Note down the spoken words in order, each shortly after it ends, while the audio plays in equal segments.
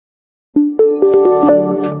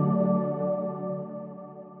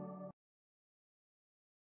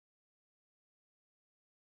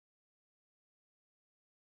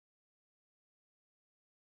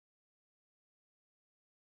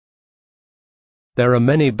There are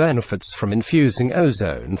many benefits from infusing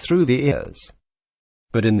ozone through the ears.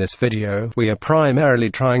 But in this video, we are primarily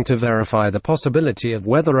trying to verify the possibility of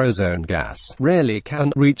whether ozone gas really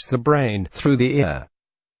can reach the brain through the ear.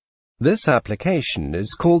 This application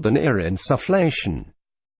is called an ear insufflation.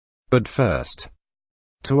 But first,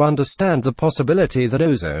 to understand the possibility that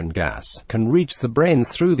ozone gas can reach the brain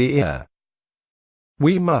through the ear,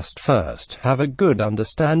 we must first have a good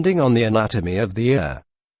understanding on the anatomy of the ear,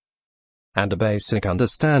 and a basic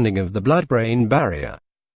understanding of the blood-brain barrier.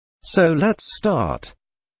 So let's start.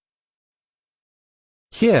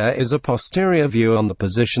 Here is a posterior view on the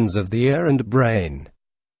positions of the ear and brain.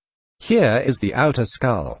 Here is the outer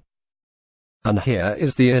skull, and here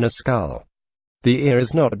is the inner skull. The ear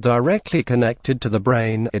is not directly connected to the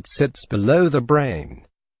brain, it sits below the brain.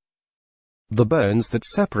 The bones that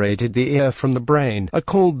separated the ear from the brain are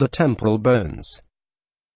called the temporal bones.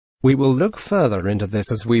 We will look further into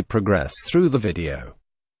this as we progress through the video.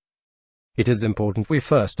 It is important we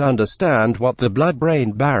first understand what the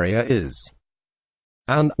blood-brain barrier is,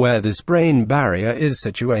 and where this brain barrier is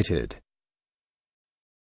situated.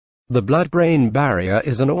 The blood-brain barrier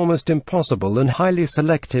is an almost impossible and highly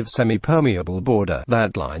selective semi-permeable border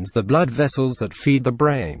that lines the blood vessels that feed the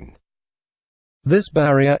brain. This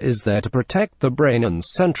barrier is there to protect the brain and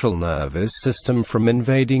central nervous system from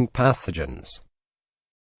invading pathogens.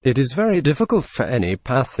 It is very difficult for any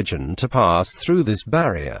pathogen to pass through this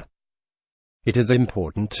barrier. It is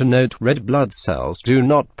important to note red blood cells do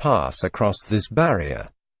not pass across this barrier.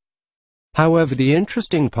 However, the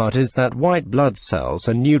interesting part is that white blood cells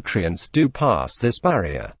and nutrients do pass this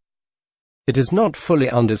barrier. It is not fully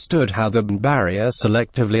understood how the barrier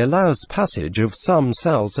selectively allows passage of some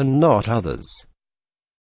cells and not others.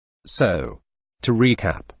 So, to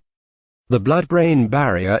recap, the blood-brain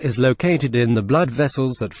barrier is located in the blood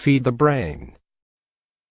vessels that feed the brain.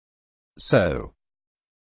 So,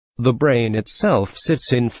 the brain itself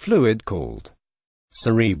sits in fluid called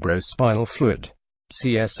cerebrospinal fluid,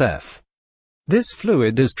 CSF. This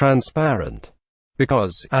fluid is transparent,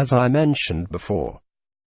 because, as I mentioned before,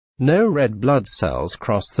 no red blood cells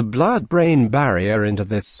cross the blood-brain barrier into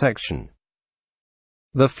this section.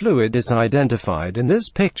 The fluid is identified in this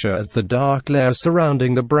picture as the dark layer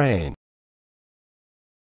surrounding the brain.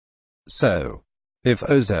 So, if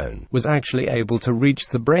ozone was actually able to reach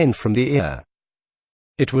the brain from the ear,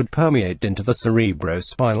 it would permeate into the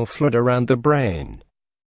cerebrospinal fluid around the brain.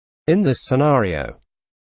 In this scenario,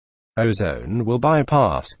 ozone will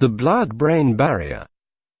bypass the blood-brain barrier.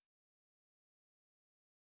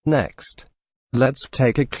 Next, let's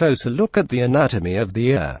take a closer look at the anatomy of the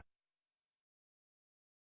ear.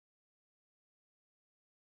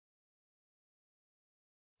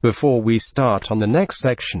 Before we start on the next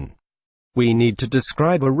section, we need to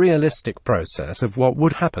describe a realistic process of what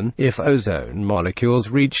would happen if ozone molecules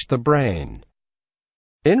reached the brain.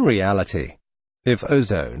 In reality, if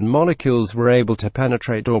ozone molecules were able to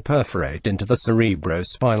penetrate or perforate into the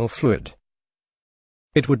cerebrospinal fluid,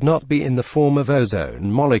 it would not be in the form of ozone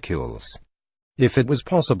molecules. If it was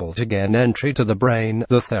possible to gain entry to the brain,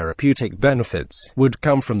 the therapeutic benefits would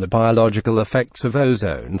come from the biological effects of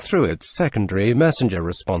ozone through its secondary messenger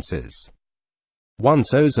responses.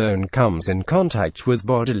 Once ozone comes in contact with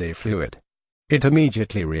bodily fluid, it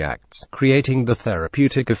immediately reacts, creating the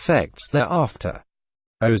therapeutic effects thereafter.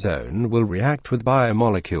 Ozone will react with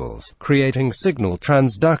biomolecules, creating signal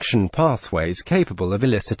transduction pathways capable of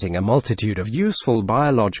eliciting a multitude of useful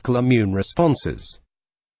biological immune responses.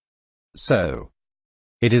 So,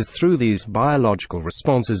 it is through these biological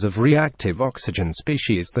responses of reactive oxygen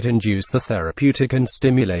species that induce the therapeutic and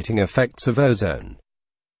stimulating effects of ozone.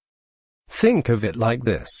 Think of it like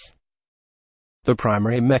this. The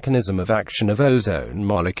primary mechanism of action of ozone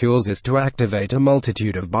molecules is to activate a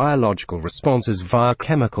multitude of biological responses via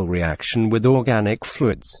chemical reaction with organic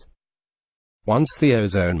fluids. Once the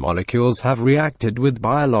ozone molecules have reacted with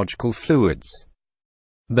biological fluids,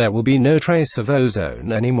 there will be no trace of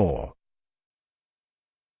ozone anymore.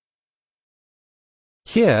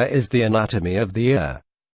 Here is the anatomy of the ear.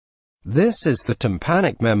 This is the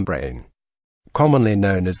tympanic membrane, commonly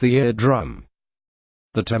known as the eardrum.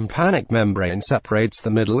 The tympanic membrane separates the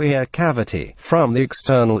middle ear cavity from the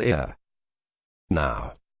external ear.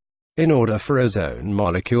 Now, in order for ozone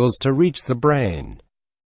molecules to reach the brain,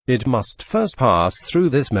 it must first pass through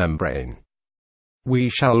this membrane. We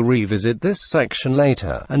shall revisit this section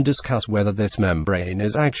later and discuss whether this membrane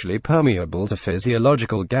is actually permeable to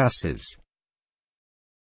physiological gases.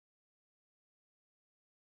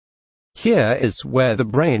 Here is where the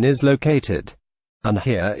brain is located, and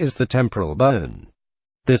here is the temporal bone.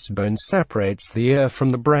 This bone separates the ear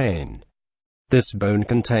from the brain. This bone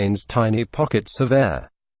contains tiny pockets of air.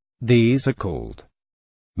 These are called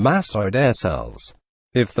mastoid air cells.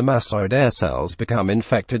 If the mastoid air cells become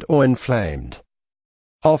infected or inflamed,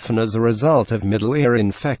 often as a result of middle ear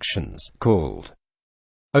infections, called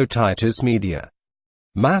otitis media,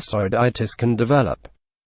 mastoiditis can develop.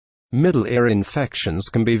 Middle ear infections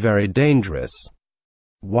can be very dangerous.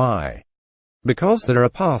 Why? Because there are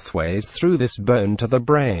pathways through this bone to the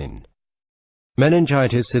brain.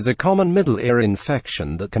 Meningitis is a common middle ear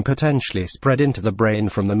infection that can potentially spread into the brain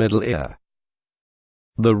from the middle ear.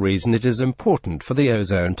 The reason it is important for the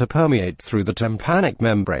ozone to permeate through the tympanic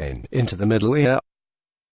membrane into the middle ear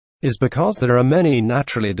is because there are many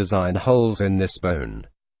naturally designed holes in this bone.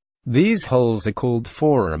 These holes are called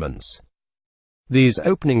foramens. These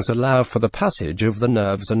openings allow for the passage of the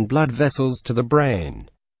nerves and blood vessels to the brain.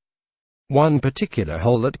 One particular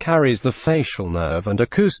hole that carries the facial nerve and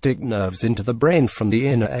acoustic nerves into the brain from the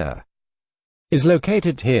inner ear is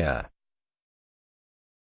located here.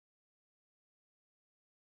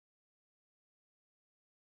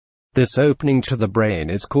 This opening to the brain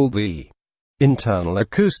is called the internal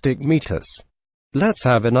acoustic meatus. Let's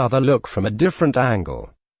have another look from a different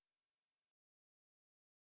angle.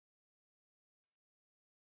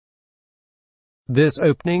 This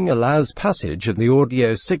opening allows passage of the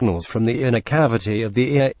audio signals from the inner cavity of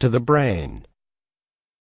the ear to the brain.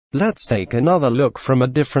 Let's take another look from a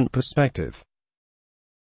different perspective.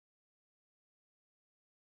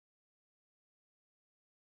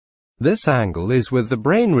 This angle is with the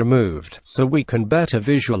brain removed, so we can better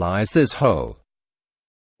visualize this hole.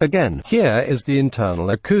 Again, here is the internal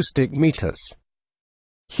acoustic meatus.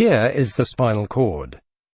 Here is the spinal cord.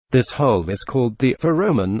 This hole is called the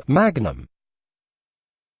foramen magnum.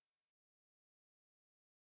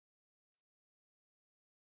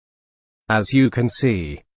 As you can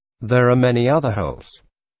see, there are many other holes.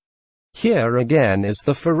 Here again is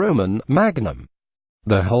the foramen magnum,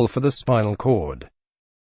 the hole for the spinal cord.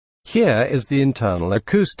 Here is the internal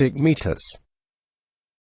acoustic meatus.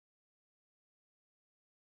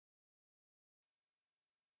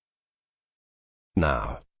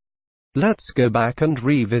 Now, let's go back and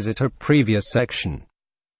revisit a previous section.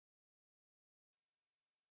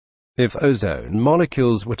 If ozone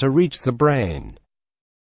molecules were to reach the brain,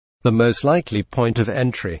 the most likely point of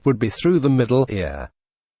entry would be through the middle ear.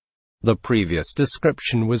 The previous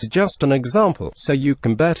description was just an example, so you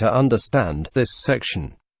can better understand this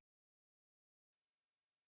section.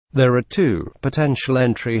 There are two potential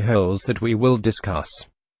entry holes that we will discuss.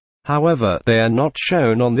 However, they are not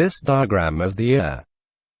shown on this diagram of the ear.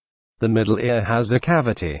 The middle ear has a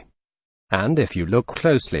cavity, and if you look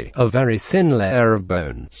closely, a very thin layer of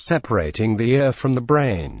bone separating the ear from the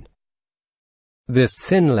brain. This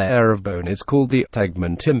thin layer of bone is called the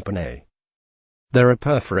tegmen tympani. There are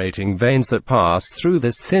perforating veins that pass through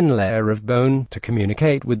this thin layer of bone to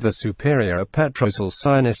communicate with the superior petrosal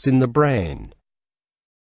sinus in the brain.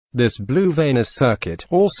 This blue venous circuit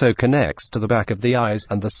also connects to the back of the eyes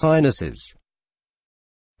and the sinuses.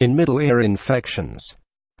 In middle ear infections,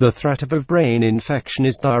 the threat of a brain infection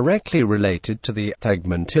is directly related to the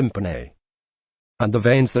tegmen tympani and the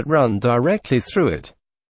veins that run directly through it.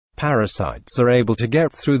 Parasites are able to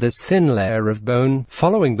get through this thin layer of bone,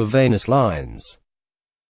 following the venous lines.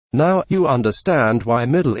 Now, you understand why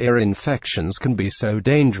middle ear infections can be so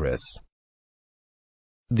dangerous.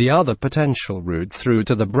 The other potential route through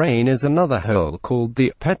to the brain is another hole called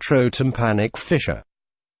the petrotympanic fissure.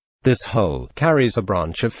 This hole carries a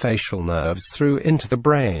branch of facial nerves through into the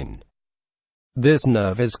brain. This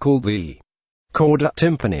nerve is called the cauda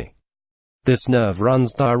tympani. This nerve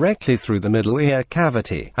runs directly through the middle ear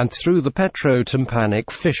cavity and through the petrotympanic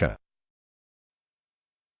fissure.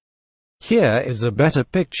 Here is a better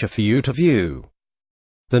picture for you to view.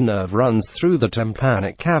 The nerve runs through the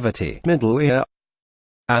tympanic cavity, middle ear,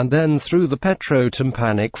 and then through the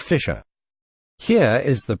petrotympanic fissure. Here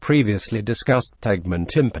is the previously discussed tegmen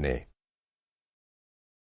tympani.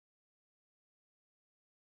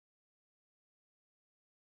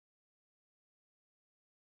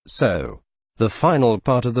 So, the final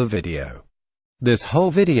part of the video. This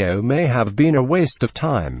whole video may have been a waste of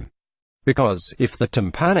time, because if the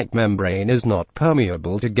tympanic membrane is not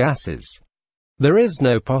permeable to gases, there is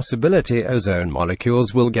no possibility ozone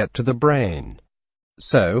molecules will get to the brain.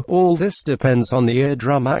 So, all this depends on the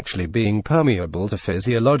eardrum actually being permeable to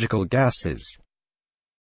physiological gases.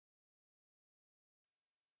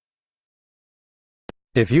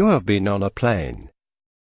 If you have been on a plane,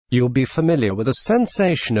 you'll be familiar with the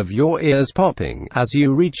sensation of your ears popping as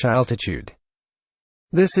you reach altitude.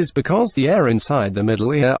 This is because the air inside the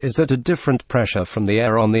middle ear is at a different pressure from the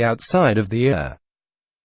air on the outside of the ear.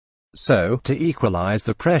 So, to equalize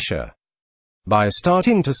the pressure by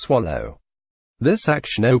starting to swallow, this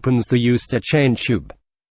action opens the Eustachian tube.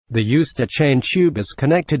 The Eustachian tube is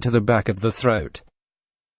connected to the back of the throat,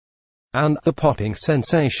 and the popping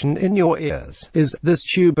sensation in your ears is this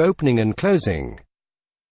tube opening and closing,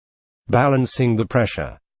 balancing the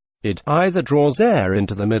pressure. It either draws air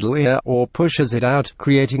into the middle ear or pushes it out,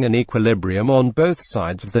 creating an equilibrium on both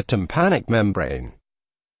sides of the tympanic membrane.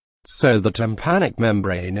 So the tympanic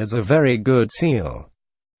membrane is a very good seal.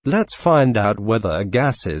 Let's find out whether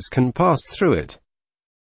gases can pass through it.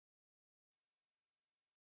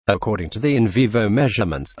 According to the in vivo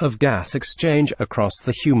measurements of gas exchange across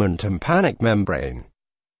the human tympanic membrane,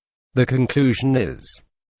 the conclusion is,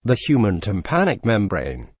 the human tympanic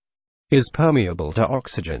membrane is permeable to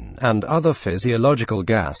oxygen and other physiological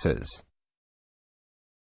gases.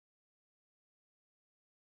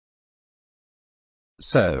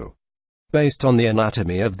 So, based on the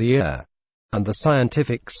anatomy of the ear and the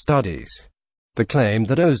scientific studies, the claim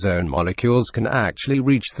that ozone molecules can actually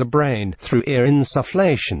reach the brain through ear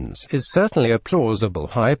insufflations is certainly a plausible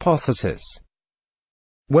hypothesis.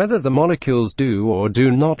 Whether the molecules do or do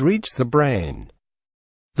not reach the brain,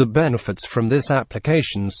 the benefits from this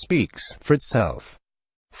application speaks for itself.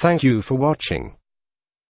 Thank you for watching.